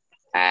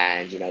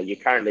 And, you're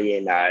currently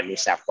in New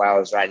South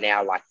Wales right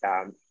now.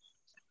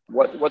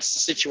 What's the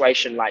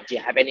situation like? Do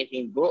you have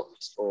anything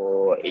booked,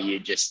 or are you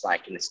just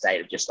in a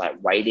state of just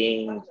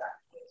waiting?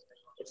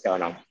 What's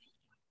going on?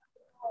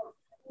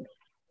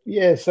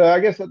 Yeah, so I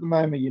guess at the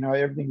moment,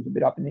 everything's a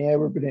bit up in the air.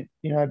 We're a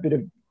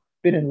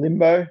bit in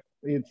limbo.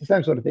 It's the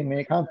same sort of thing, man.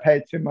 You can't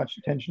pay too much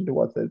attention to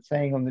what they're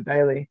saying on the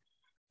daily.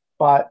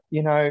 But,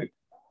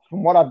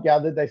 from what I've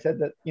gathered, they said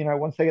that,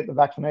 once they get the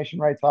vaccination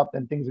rates up,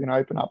 then things are going to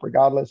open up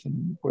regardless,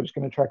 and we're just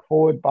going to track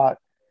forward. But,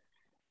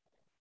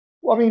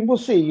 well, I mean, we'll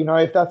see.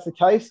 If that's the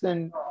case,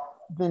 then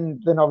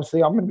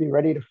obviously I'm going to be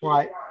ready to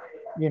fight,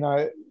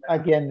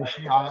 again this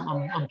year.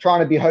 I'm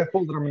trying to be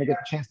hopeful that I'm going to get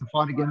the chance to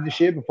fight again this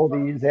year before the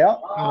year's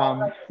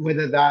out.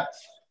 Whether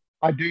that's,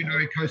 I do know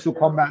Coastal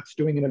Combat's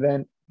doing an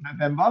event in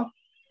November.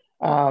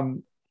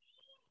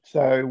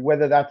 So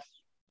whether that's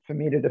for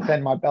me to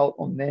defend my belt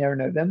on there in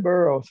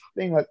November or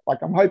something,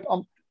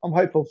 I'm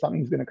hopeful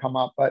something's going to come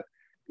up. But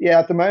yeah,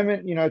 at the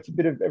moment, it's a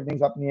bit of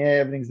everything's up in the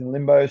air, everything's in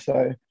limbo.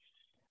 So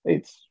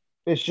it's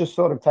just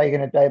sort of taking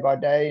it day by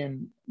day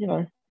and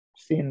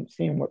seeing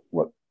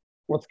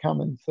what's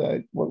coming.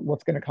 So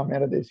what's going to come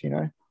out of this.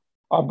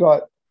 I've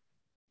got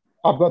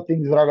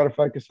things that I've got to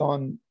focus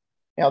on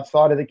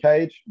outside of the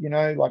cage.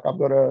 I've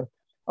got a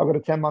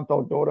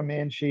 10-month-old daughter,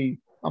 man.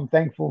 I'm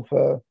thankful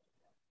for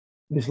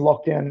this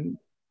lockdown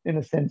in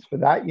a sense for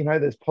that.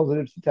 There's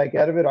positives to take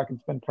out of it. I can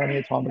spend plenty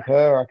of time with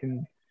her. I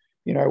can,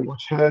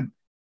 watch her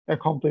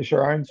accomplish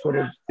her own sort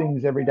of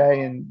things every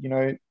day and,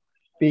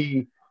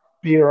 be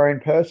her own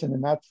person.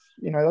 And that's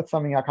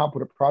something I can't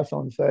put a price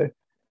on. So,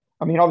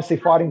 I mean, obviously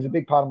fighting is a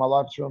big part of my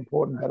life. It's real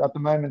important, but at the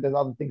moment there's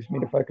other things for me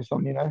to focus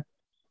on,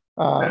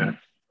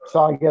 So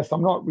I guess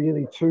I'm not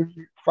really too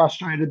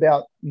frustrated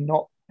about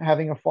not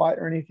having a fight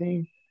or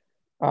anything.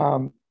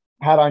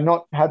 Had I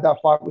not had that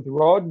fight with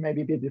Rod,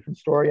 maybe it'd be a different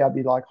story. I'd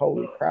be like,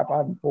 holy crap, I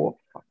haven't fought,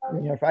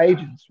 for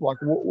ages.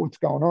 What's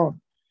going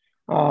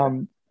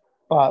on?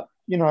 But,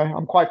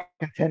 I'm quite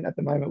content at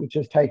the moment with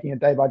just taking it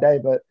day by day.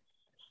 But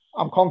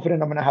I'm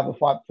confident I'm going to have a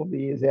fight before the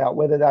year's out,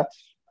 whether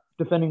that's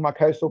defending my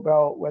coastal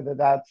belt, whether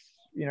that's,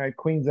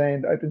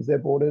 Queensland opens their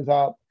borders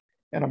up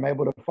and I'm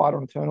able to fight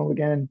on Eternal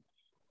again.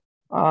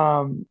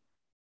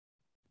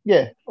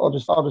 Yeah, I'll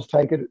just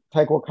take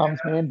what comes,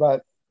 man.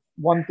 But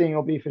one thing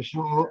will be for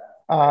sure,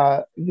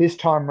 this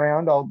time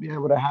round, I'll be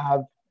able to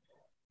have,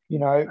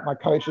 my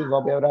coaches.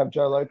 I'll be able to have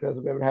Joe Lopez.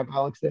 I'll be able to have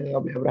Alex there.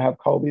 I'll be able to have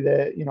Colby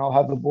there. I'll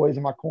have the boys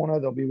in my corner.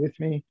 They'll be with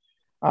me.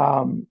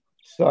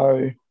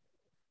 So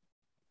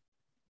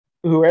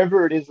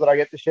whoever it is that I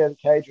get to share the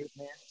cage with,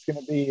 man, it's going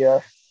to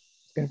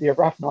be a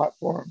rough night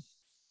for them.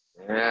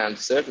 Yeah,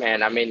 understood,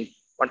 man. I mean,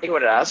 one thing I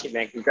wanted to ask you,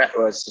 man,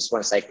 just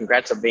want to say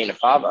congrats on being a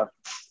father.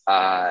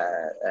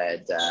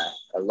 And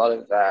a lot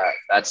of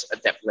that's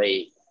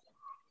definitely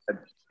a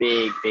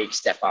big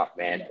step up,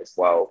 man, as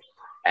well.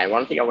 And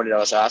one thing I wanted to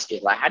also ask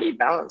is like, how do you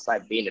balance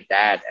like being a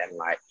dad and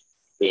like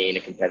being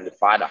a competitive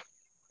fighter?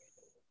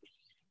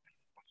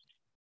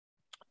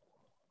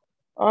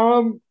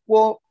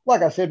 Well,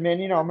 like I said,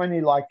 man, I'm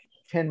only like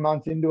 10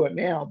 months into it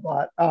now,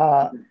 but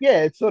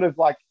yeah, it's sort of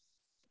like,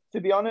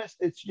 to be honest,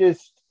 it's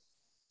just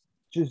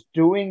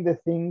doing the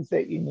things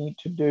that you need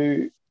to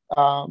do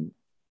um,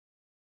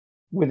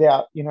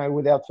 without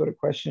sort of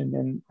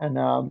question. And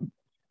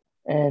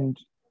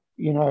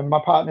my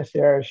partner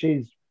Sarah,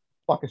 she's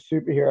like a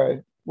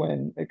superhero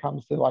when it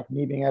comes to like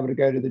me being able to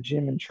go to the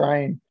gym and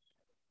train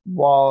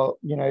while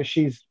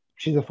she's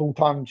a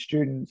full-time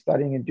student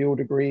studying a dual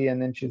degree,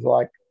 and then she's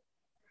like,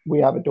 we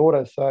have a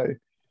daughter, so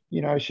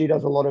she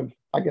does a lot of,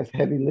 I guess,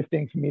 heavy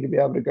lifting for me to be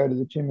able to go to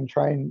the gym and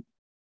train,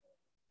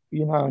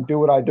 and do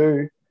what I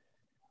do.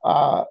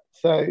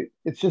 So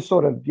it's just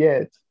sort of,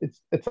 yeah,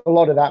 it's a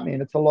lot of that, man.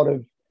 It's a lot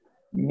of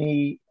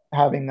me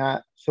having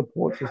that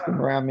support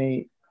system around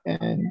me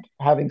and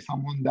having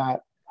someone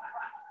that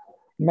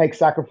makes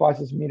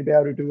sacrifices for me to be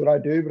able to do what I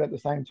do, but at the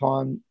same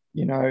time,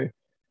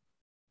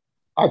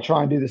 I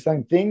try and do the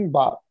same thing.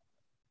 But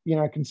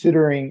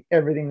considering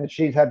everything that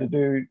she's had to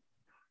do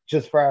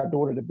just for our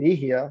daughter to be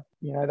here,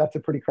 that's a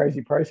pretty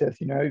crazy process.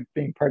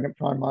 Being pregnant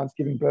for 9 months,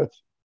 giving birth,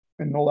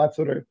 and all that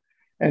sort of,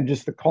 and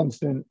just the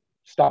constant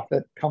stuff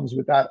that comes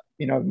with that,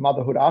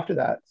 motherhood after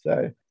that.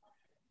 So,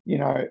 you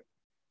know,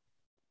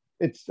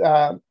 it's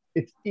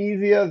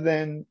easier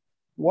than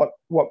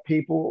what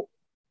people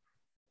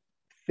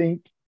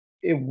think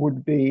it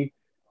would be,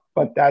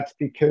 but that's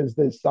because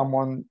there's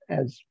someone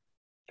as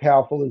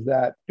powerful as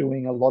that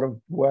doing a lot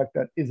of work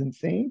that isn't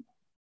seen.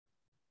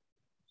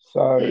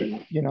 So,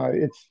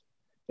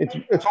 it's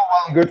all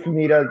well and good for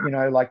me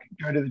to, like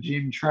go to the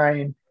gym,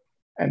 train,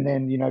 and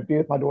then, be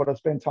with my daughter,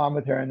 spend time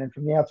with her. And then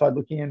from the outside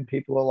looking in,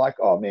 people are like,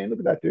 oh man, look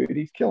at that dude.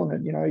 He's killing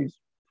it. He's a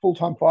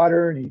full-time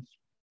fighter and he's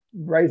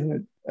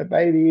raising a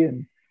baby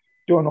and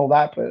doing all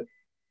that. But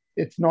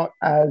it's not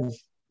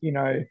as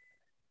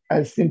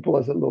simple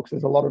as it looks.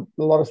 There's a lot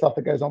of stuff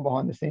that goes on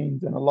behind the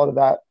scenes, and a lot of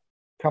that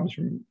comes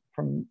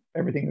from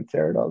everything that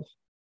Sarah does.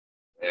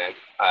 Yeah,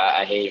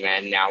 I hear you,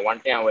 man. Now, one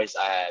thing I always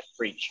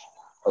preach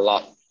a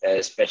lot,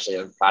 especially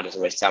when fighters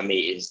always tell me,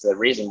 is the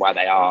reason why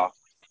they are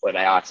where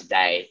they are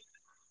today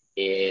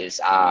is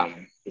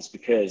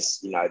because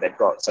they've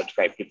got such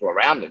great people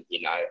around them.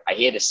 I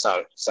hear this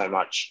so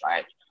much.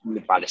 I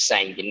live by the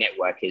saying, your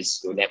network is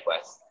your net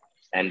worth,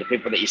 and the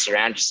people that you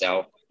surround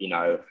yourself,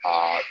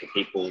 are the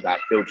people that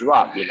build you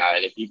up. And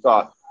if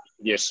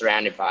you're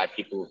surrounded by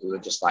people who are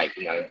just like,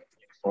 I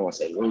don't want to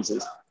say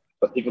losers,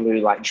 but people who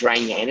like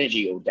drain your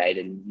energy all day,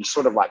 then you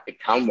sort of like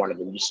become one of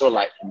them. You sort of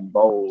like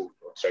evolve,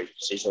 so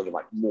you sort of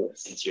like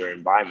morph into your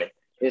environment.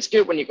 And it's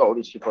good when you've got all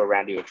these people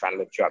around you who are trying to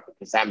lift you up,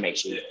 because that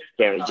makes you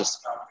generally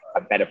just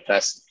a better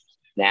person.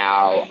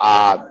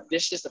 Now,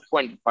 this is the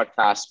point of the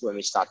podcast when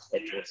we start to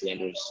head towards the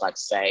end. We just like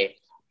to say,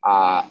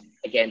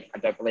 again, I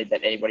don't believe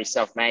that anybody's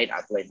self-made.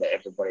 I believe that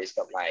everybody's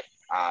got like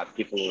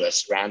people who are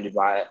surrounded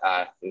by,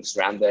 who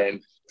surround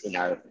them,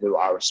 who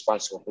are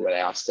responsible for where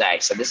they are today.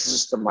 So this is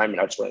just a moment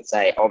I just want to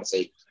say,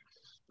 obviously,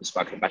 we've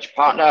spoken about your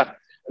partner,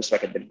 we've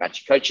spoken a bit about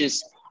your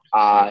coaches.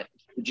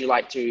 Would you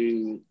like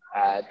to,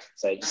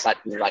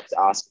 we'd like to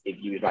ask if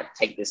you would like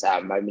to take this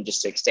moment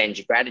just to extend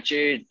your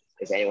gratitude?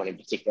 Is there anyone in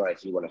particular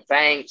if you want to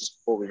thank, just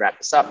before we wrap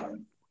this up?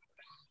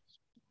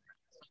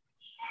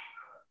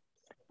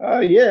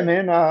 Yeah,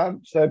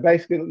 man. So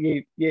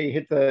basically, you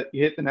hit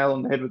the nail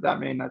on the head with that,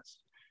 man. That's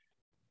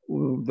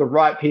the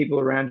right people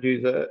around you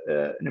is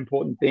an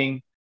important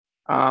thing.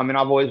 And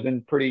I've always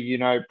been pretty,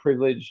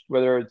 privileged,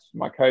 whether it's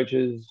my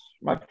coaches,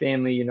 my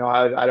family.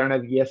 I don't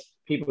have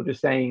people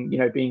just saying,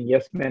 being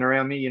yes men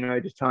around me,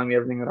 just telling me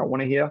everything that I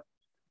want to hear.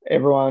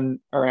 Everyone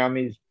around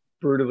me is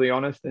brutally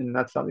honest, and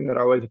that's something that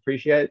I always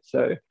appreciate.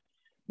 So,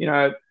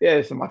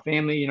 yeah, so my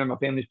family, my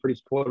family's pretty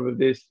supportive of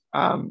this.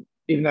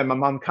 Even though my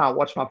mum can't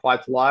watch my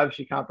fights live,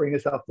 she can't bring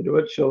herself to do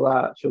it. She'll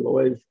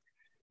always,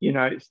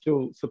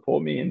 still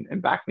support me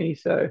and back me.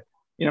 So,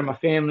 my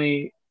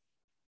family,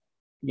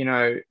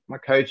 my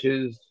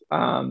coaches,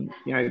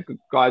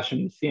 guys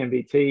from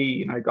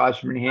CMBT, guys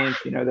from Enhance,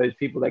 those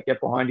people that get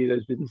behind you,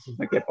 those businesses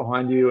that get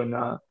behind you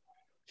and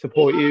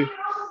support you.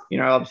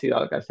 Obviously,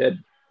 like I said,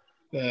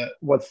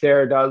 what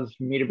Sarah does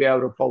for me to be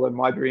able to follow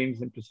my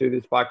dreams and pursue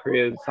this fight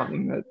career is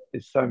something that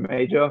is so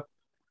major.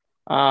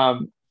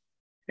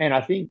 And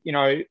I think,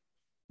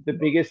 the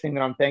biggest thing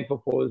that I'm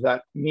thankful for is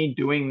that me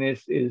doing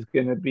this is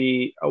going to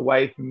be a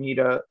way for me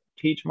to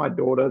teach my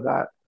daughter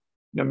that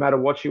no matter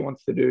what she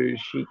wants to do,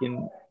 she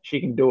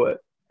can do it.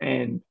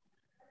 And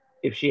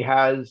if she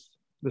has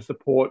the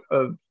support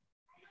of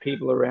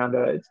people around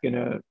her, it's going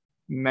to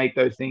make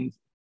those things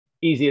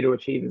easier to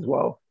achieve as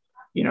well,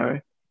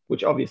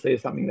 which obviously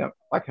is something that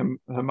like her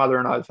mother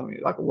and I is something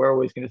like we're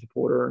always going to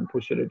support her and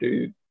push her to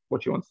do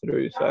what she wants to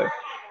do. So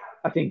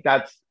I think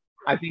that's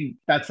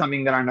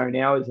something that I know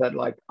now is that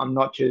like I'm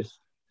not just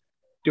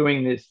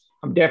doing this.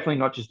 I'm definitely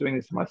not just doing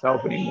this for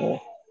myself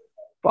anymore.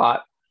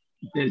 but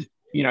there's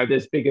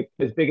there's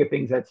bigger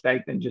things at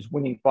stake than just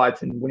winning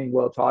fights and winning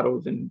world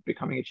titles and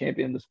becoming a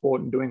champion in the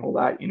sport and doing all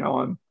that.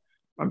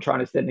 I'm trying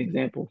to set an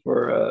example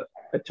for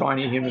a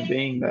tiny human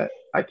being that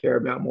I care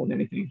about more than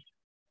anything.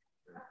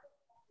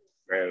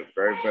 Very,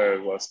 very,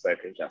 very well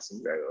spoken,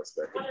 Justin. Very well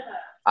spoken.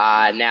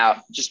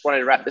 Now, just wanted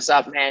to wrap this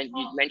up, man.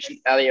 You mentioned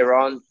earlier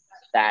on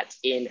that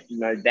in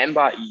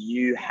November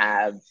you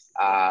have,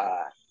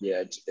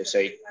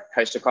 so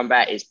Coastal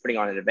Combat is putting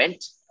on an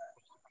event.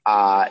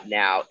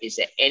 Now, is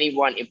there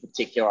anyone in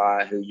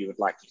particular who you would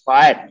like to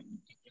fight,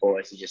 or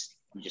is it just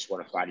you just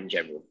want to fight in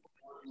general?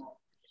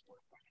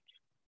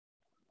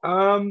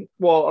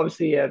 Well,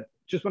 obviously, yeah,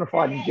 just want to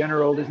fight in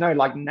general. There's no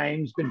like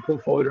names been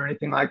put forward or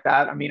anything like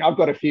that. I mean, I've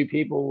got a few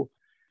people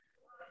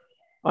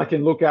I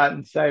can look at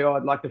and say, oh,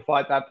 I'd like to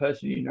fight that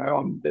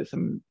person. There's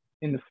some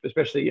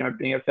especially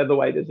being a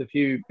featherweight. There's a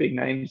few big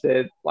names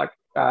there. Like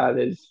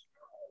there's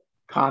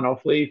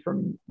Carnage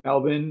from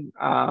Melbourne,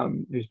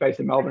 who's based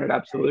in Melbourne at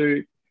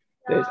Absolute.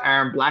 There's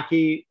Aaron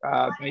Blackie,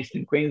 based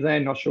in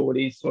Queensland. Not sure what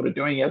he's sort of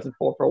doing. He hasn't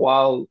fought for a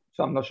while,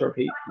 so I'm not sure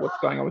what's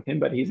going on with him.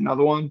 But he's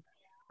another one.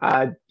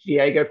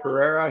 Diego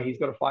Pereira, he's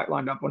got a fight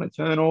lined up on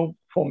Eternal.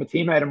 Former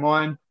teammate of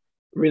mine,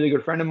 really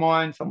good friend of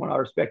mine, someone I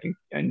respect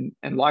and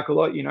like a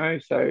lot.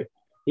 So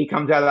he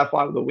comes out of that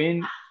fight with a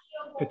win.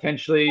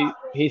 Potentially,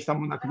 he's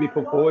someone that could be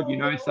put forward.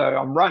 So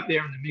I'm right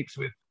there in the mix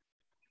with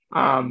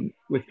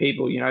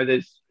people.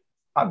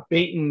 I've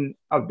beaten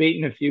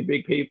a few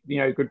big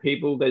people, good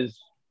people. There's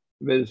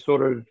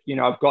sort of,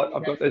 I've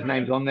got those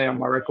names on there on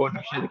my record, and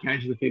I've shared the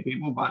cage with a few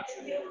people, but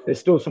there's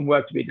still some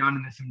work to be done,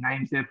 and there's some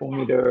names there for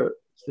me to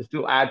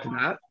still add to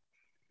that.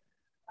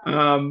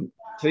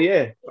 So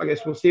yeah, I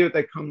guess we'll see what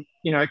they come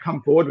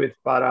forward with,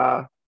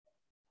 but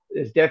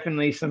there's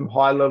definitely some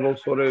high level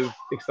sort of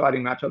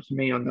exciting matchups for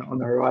me on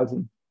the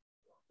horizon.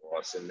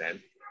 Awesome,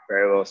 man.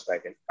 Very well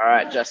spoken. All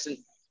right, Justin,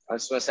 I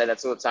just want to say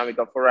that's all the time we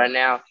got for right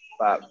now.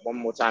 But one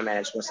more time, man,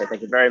 I just want to say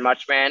thank you very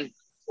much, man.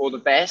 All the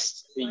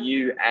best for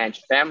you and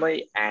your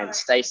family, and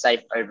stay safe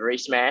over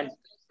East, man.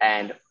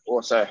 And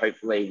also,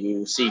 hopefully, we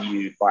will see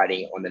you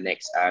fighting on the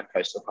next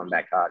Coastal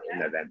Combat card in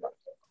November.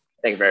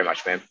 Thank you very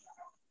much, man.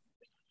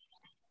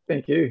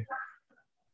 Thank you.